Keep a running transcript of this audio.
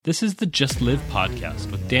This is the Just Live podcast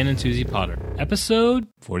with Dan and Susie Potter, episode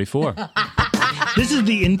 44. This is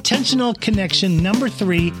the intentional connection number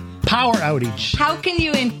 3, power outage. How can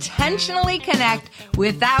you intentionally connect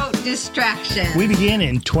without distraction? We begin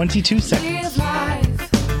in 22 seconds. Live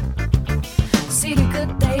life. See the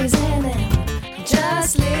good days in it.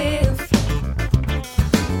 Just live.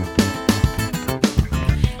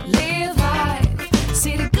 Live life.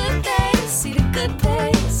 See the good days. See the good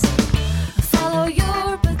days. Follow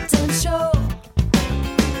your potential.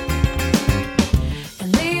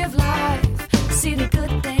 And live life. See the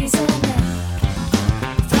good days in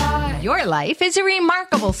it. Thrive. Your life is a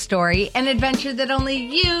remarkable story, an adventure that only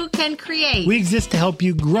you can create. We exist to help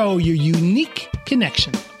you grow your unique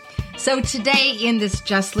connection. So today in this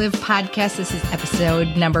Just Live podcast, this is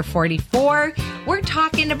episode number 44, we're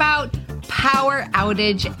talking about power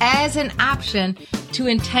outage as an option to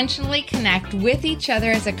intentionally connect with each other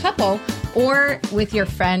as a couple or with your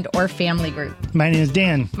friend or family group. My name is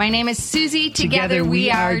Dan. My name is Susie. Together we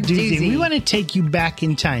are Doozy. We want to take you back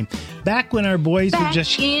in time. Back when our boys were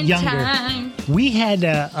just younger. Time. We had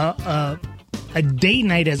a date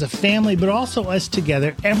night as a family, but also us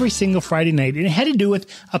together every single Friday night. And it had to do with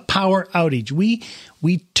a power outage.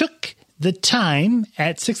 We took the time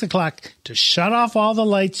at 6 o'clock to shut off all the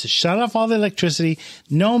lights, to shut off all the electricity,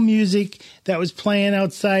 no music that was playing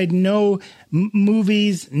outside, no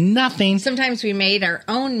movies, nothing. Sometimes we made our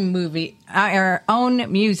own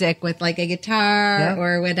music with like a guitar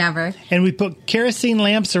or whatever. And we put kerosene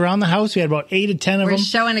lamps around the house. We had about 8 to 10 of We're them.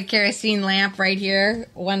 showing a kerosene lamp right here,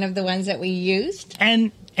 one of the ones that we used.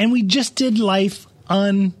 And we just did life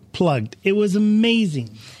unplugged. It was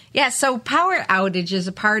amazing. Yeah, so Power Outage is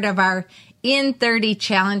a part of our In 30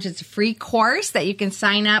 Challenge. It's a free course that you can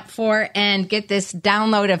sign up for and get this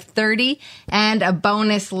download of 30 and a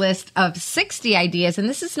bonus list of 60 ideas. And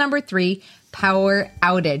this is number 3, Power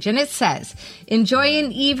Outage. And it says, enjoy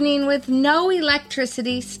an evening with no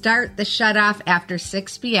electricity. Start the shutoff after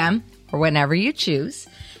 6 p.m. or whenever you choose.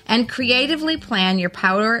 And creatively plan your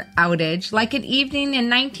power outage like an evening in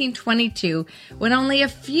 1922 when only a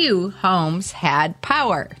few homes had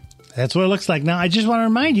power. That's what it looks like. Now, I just want to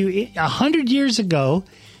remind you, 100 years ago,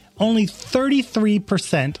 only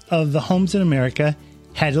 33% of the homes in America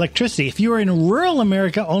had electricity. If you were in rural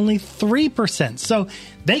America, only 3%. So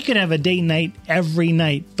they could have a date night every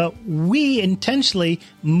night. But we intentionally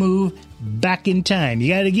move back in time.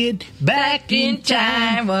 You got to get back in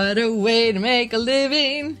time. What a way to make a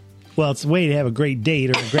living. Well, it's a way to have a great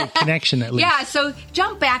date or a great connection at least. Yeah, so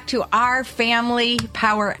jump back to our family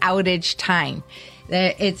power outage time.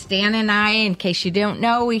 It's Dan and I. In case you don't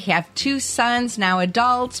know, we have 2 sons, now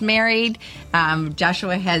adults, married.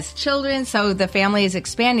 Joshua has children, so the family is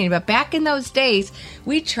expanding. But back in those days,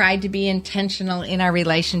 we tried to be intentional in our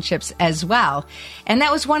relationships as well. And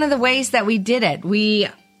that was one of the ways that we did it. We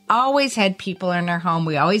always had people in our home.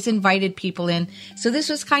 We always invited people in. So this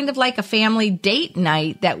was kind of like a family date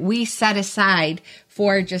night that we set aside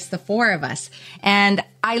for just the 4 of us. And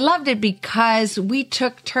I loved it because we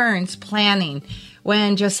took turns planning.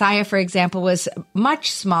 When Josiah, for example, was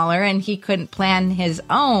much smaller and he couldn't plan on his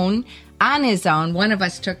own, one of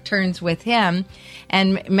us took turns with him.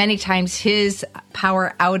 And many times his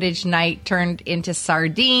power outage night turned into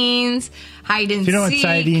sardines, hide and seek. If you know what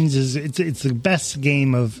sardines is, it's the best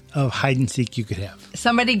game of hide and seek you could have.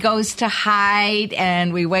 Somebody goes to hide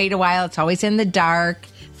and we wait a while. It's always in the dark.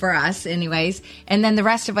 For us anyways, and then the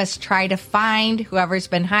rest of us try to find whoever's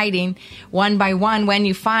been hiding one by one. When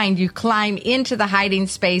you find, you climb into the hiding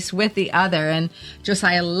space with the other, and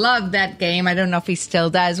Josiah loved that game. I don't know if he still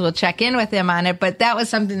does. We'll check in with him on it, but that was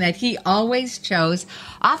something that he always chose.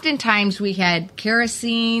 Oftentimes we had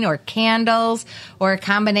kerosene or candles or a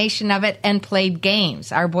combination of it and played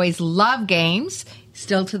games. Our boys love games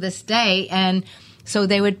still to this day, and so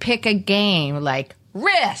they would pick a game like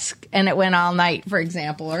Risk, and it went all night, for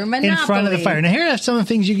example, or Monopoly. In front of the fire. Now, here are some of the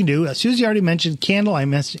things you can do. Susie already mentioned candle. I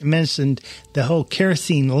mentioned the whole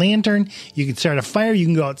kerosene lantern. You can start a fire. You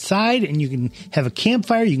can go outside, and you can have a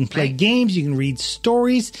campfire. You can play games. You can read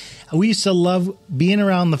stories. We used to love being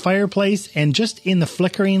around the fireplace, and just in the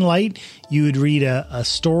flickering light, you would read a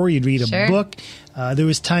story. You'd read a book. There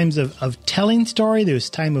was times of telling story. There was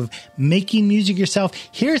time of making music yourself.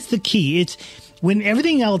 Here's the key. It's when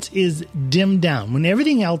everything else is dimmed down, when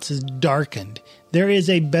everything else is darkened, there is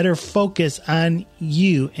a better focus on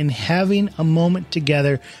you and having a moment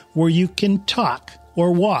together where you can talk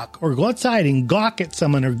or walk or go outside and gawk at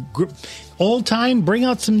someone, or old time, bring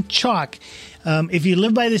out some chalk. If you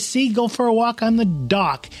live by the sea, go for a walk on the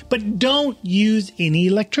dock, but don't use any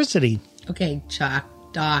electricity. Okay, chalk,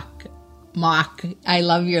 dock. mock. I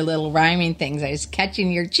love your little rhyming things. I was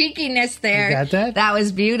catching your cheekiness there. You got that? That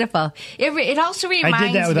was beautiful. It also reminds me.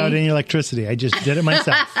 I did that without any electricity. I just did it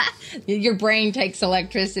myself. Your brain takes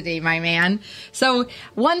electricity, my man. So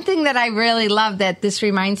one thing that I really love that this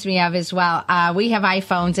reminds me of as well, we have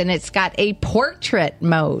iPhones and it's got a portrait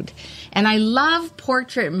mode. And I love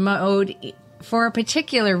portrait mode for a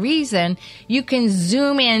particular reason. You can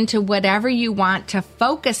zoom into whatever you want to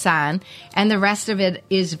focus on, and the rest of it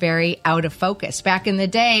is very out of focus. Back in the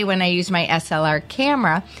day when I used my SLR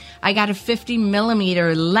camera, I got a 50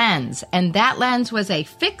 millimeter lens, and that lens was a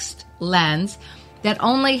fixed lens that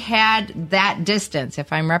only had that distance.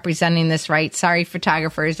 If I'm representing this right, sorry,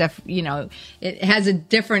 photographers, if it has a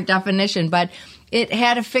different definition, but it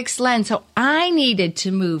had a fixed lens. So I needed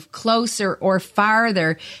to move closer or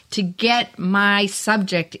farther to get my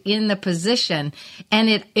subject in the position.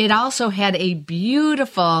 And it also had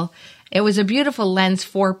it was a beautiful lens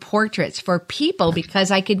for portraits, for people,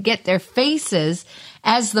 because I could get their faces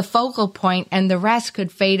as the focal point and the rest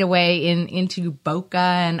could fade away into bokeh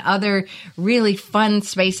and other really fun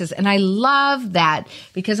spaces. And I love that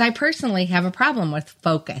because I personally have a problem with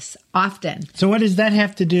focus often. So what does that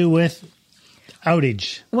have to do with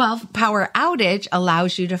outage? Well, power outage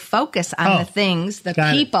allows you to focus on the things, the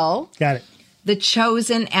people. Got it. The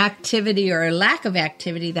chosen activity or lack of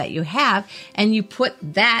activity that you have, and you put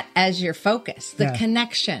that as your focus, the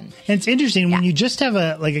connection. And it's interesting when you just have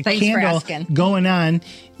a candle going on,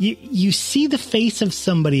 you see the face of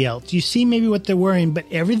somebody else. You see maybe what they're wearing, but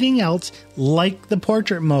everything else, like the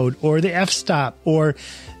portrait mode or the f-stop or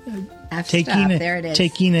taking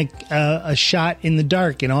a shot in the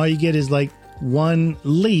dark, and all you get is like one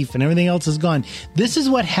leaf and everything else is gone. This is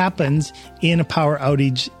what happens in a power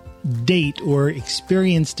outage date or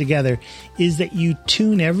experience together, is that you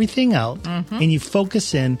tune everything out and you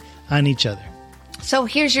focus in on each other. So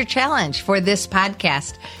here's your challenge for this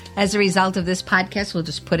podcast. As a result of this podcast, we'll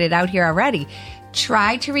just put it out here already.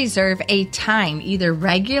 Try to reserve a time, either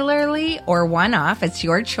regularly or one-off, it's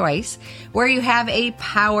your choice, where you have a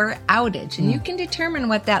power outage. And you can determine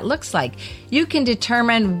what that looks like. You can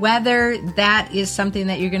determine whether that is something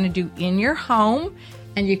that you're going to do in your home,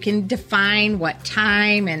 and you can define what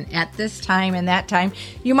time and at this time and that time.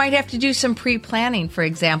 You might have to do some pre-planning. For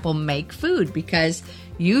example, make food, because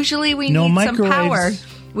usually we need some power.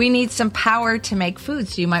 We need some power to make food.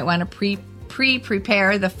 So you might want to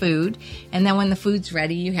prepare the food, and then when the food's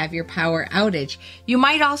ready, you have your power outage. You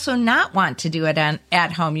might also not want to do it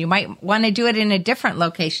at home. You might want to do it in a different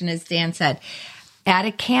location, as Dan said. At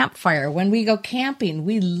a campfire. When we go camping,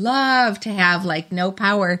 we love to have no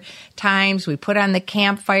power times. We put on the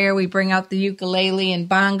campfire, we bring out the ukulele and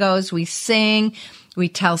bongos, we sing, we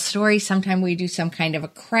tell stories. Sometimes we do some kind of a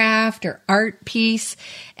craft or art piece,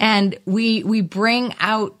 and we bring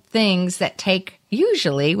out things that take,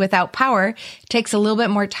 usually without power, takes a little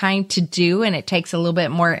bit more time to do, and it takes a little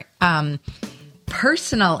bit more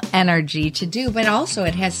personal energy to do, but also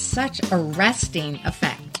it has such a resting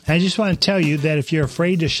effect. I just want to tell you that if you're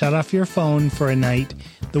afraid to shut off your phone for a night,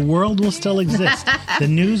 the world will still exist. The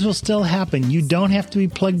news will still happen. You don't have to be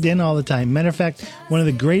plugged in all the time. Matter of fact, one of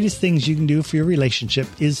the greatest things you can do for your relationship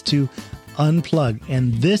is to unplug.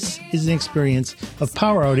 And this is an experience of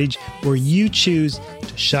power outage where you choose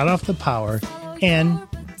to shut off the power and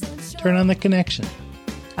turn on the connection.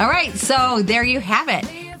 All right, so there you have it.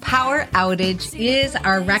 Power outage is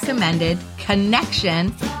our recommended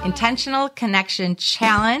intentional connection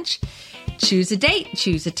challenge. Choose a date,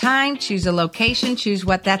 choose a time, choose a location, choose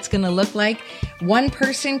what that's going to look like. One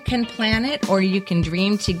person can plan it, or you can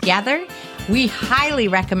dream together. We highly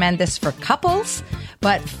recommend this for couples,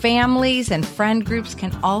 but families and friend groups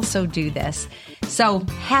can also do this. So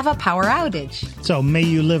have a power outage. So may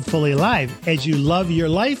you live fully alive as you love your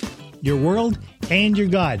life, your world, and your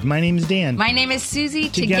God. My name is Dan. My name is Susie.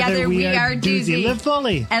 Together we are doozy. Live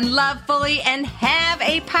fully. And love fully, and have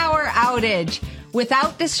a power outage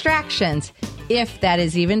without distractions, if that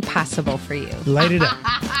is even possible for you. Light it up.